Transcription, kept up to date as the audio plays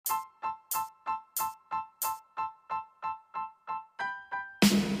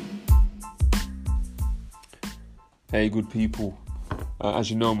Hey, good people. As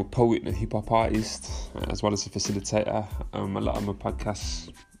you know, I'm a poet and a hip hop artist, as well as a facilitator. A lot of my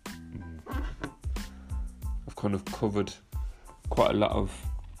podcasts, I've kind of covered quite a lot of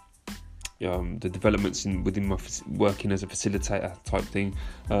the developments within my working as a facilitator type thing.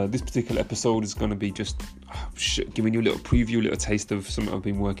 This particular episode is going to be just giving you a little preview, a little taste of something I've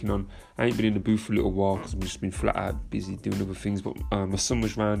been working on. I ain't been in the booth for a little while because I've just been flat out busy doing other things, but my son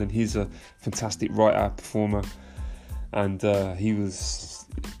was round and he's a fantastic writer, performer, and he was,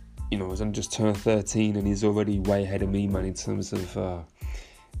 was only just turned 13 and he's already way ahead of me, man, in terms of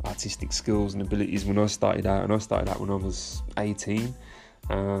artistic skills and abilities when I started out, and I started out when I was 18.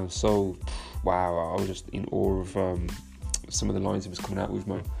 So wow, I was just in awe of some of the lines he was coming out with,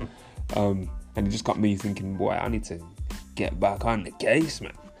 man. And it just got me thinking, boy, I need to get back on the case,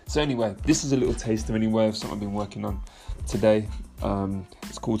 man. So anyway, this is a little taster anyway of something I've been working on today.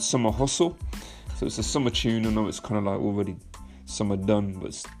 It's called Summer Hustle. So it's a summer tune. I know it's kind of like already summer done, but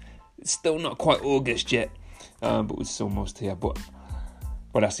it's still not quite August yet. But it's almost here. But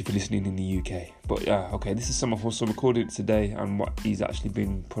that's if you're listening in the UK. But okay, this is Summer Hustle. Recorded it today, and what he's actually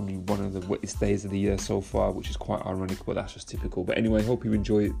been probably one of the wettest days of the year so far, which is quite ironic, but that's just typical. But anyway, hope you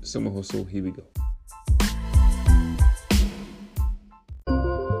enjoy it. Summer Hustle, here we go.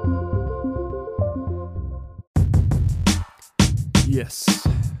 Yes,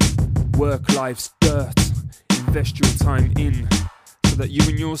 work life's dirt. Invest your time in, so that you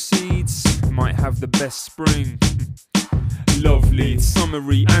and your seeds might have the best spring. Lovely,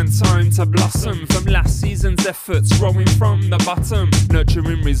 summery and time to blossom from last season's efforts, growing from the bottom,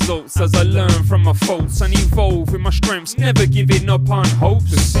 nurturing results as I learn from my faults and evolve with my strengths, never giving up on hope.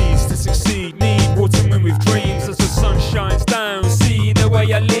 The seeds to succeed need watering with dreams as the sun shines down. See the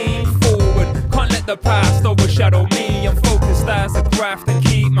way I lean forward, can't let the past overshadow me. I'm focused as a craft and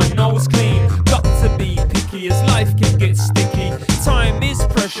keep my nose clean. Got to be picky as life can get sticky. Time is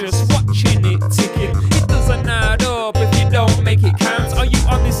precious, watching it ticking. It doesn't add up if you don't make it count. Are you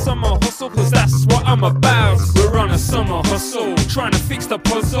on this summer hustle? Cause that's what I'm about. We're on a summer hustle, trying to fix the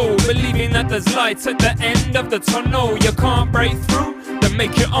puzzle, believing that there's light at the end of the tunnel. You can't break through, then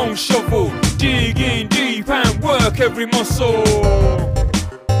make your own shovel. Dig in deep and work every muscle.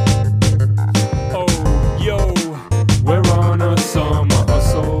 Oh, yo, we're on a summer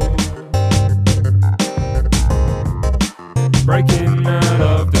hustle, breaking out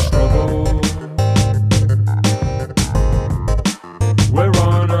of the struggle. We're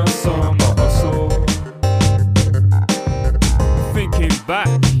on a summer hustle. Thinking back,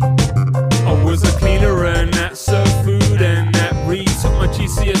 I was a cleaner and that served food and that retook my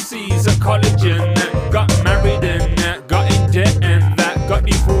GCSEs at college and that got married and that got in debt and that got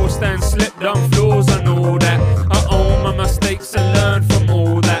divorced and slept on floors and all that. I own my mistakes and learn from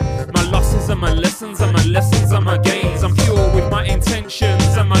all that. My losses and my lessons and my lessons and my gains. I'm pure with my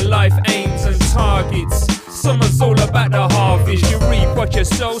intentions and my life aims and targets. Summer's all about the harvest. You reap what you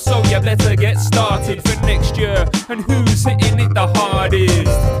sow, so you better get started for next year. And who's hitting it the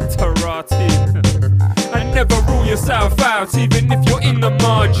hardest? Tarati. And never rule yourself out, even if you're in the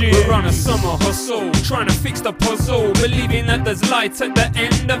margin. We're on a summer hustle, trying to fix the puzzle, believing that there's light at the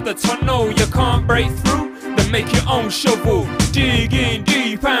end of the tunnel. You can't break through, then make your own shovel. Dig in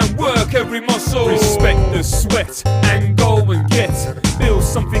deep and work every muscle. Respect the sweat and go and get. Build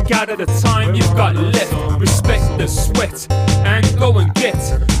something out of the time you've got left. Respect the sweat and go and get.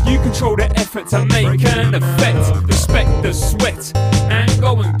 You control the effort to make an effect. Respect the sweat and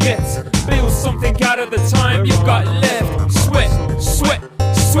go and get. Build something out of the time you've got left. Sweat, sweat,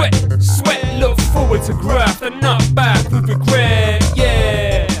 sweat, sweat. Look forward to graft and not back with regret.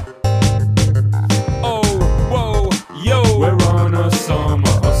 Yeah. Oh, whoa, yo. We're on a summer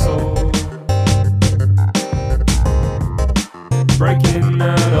hustle, breaking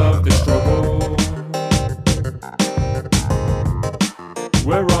out of the struggle.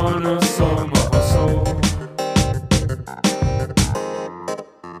 We're on a summer hustle,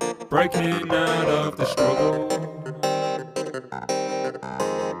 breaking out of the struggle.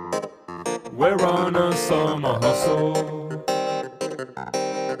 We're on a summer hustle.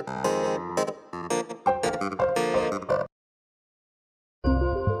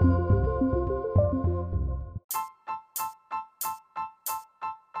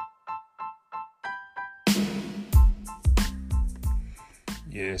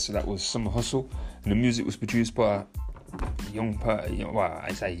 Yeah, so that was Summer Hustle, and the music was produced by a young well,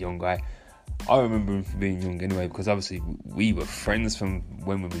 I say young guy. I remember him from being young anyway, because obviously we were friends from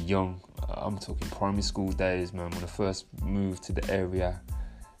when we were young. I'm talking primary school days, man. When I first moved to the area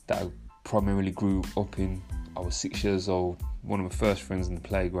that I primarily grew up in, I was 6 years old. One of my first friends in the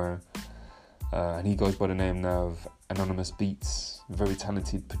playground. and he goes by the name now of Anonymous Beats. Very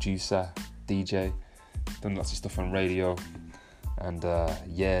talented producer, DJ, done lots of stuff on radio, and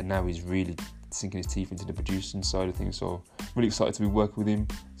now he's really sinking his teeth into the producing side of things. So really excited to be working with him.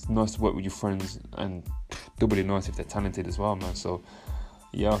 It's nice to work with your friends, and doubly nice if they're talented as well, man. So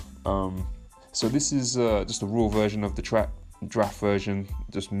yeah, so this is just a raw version of the track, draft version,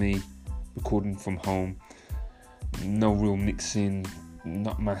 just me recording from home, no real mixing,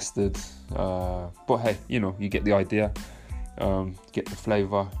 not mastered, but hey, you get the idea, get the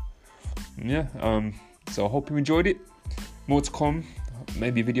flavour. So I hope you enjoyed it. More to come,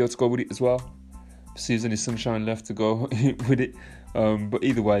 maybe a video to go with it as well. See if there's any sunshine left to go with it, but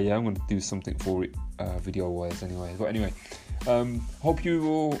either way, I'm going to do something for it, video wise anyway. But anyway, hope you're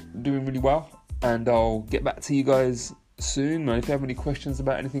all doing really well, and I'll get back to you guys soon. If you have any questions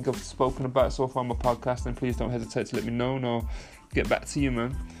about anything I've spoken about so far on my podcast, then please don't hesitate to let me know, and I'll get back to you,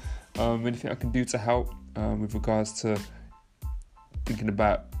 man. Anything I can do to help with regards to thinking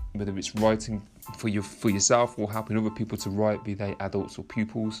about whether it's writing for yourself or helping other people to write, be they adults or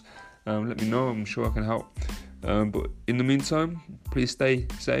pupils, let me know. I'm sure I can help. But in the meantime, please stay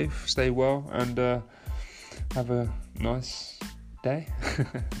safe, stay well, and have a nice day.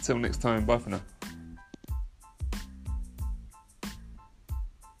 Until next time, bye for now.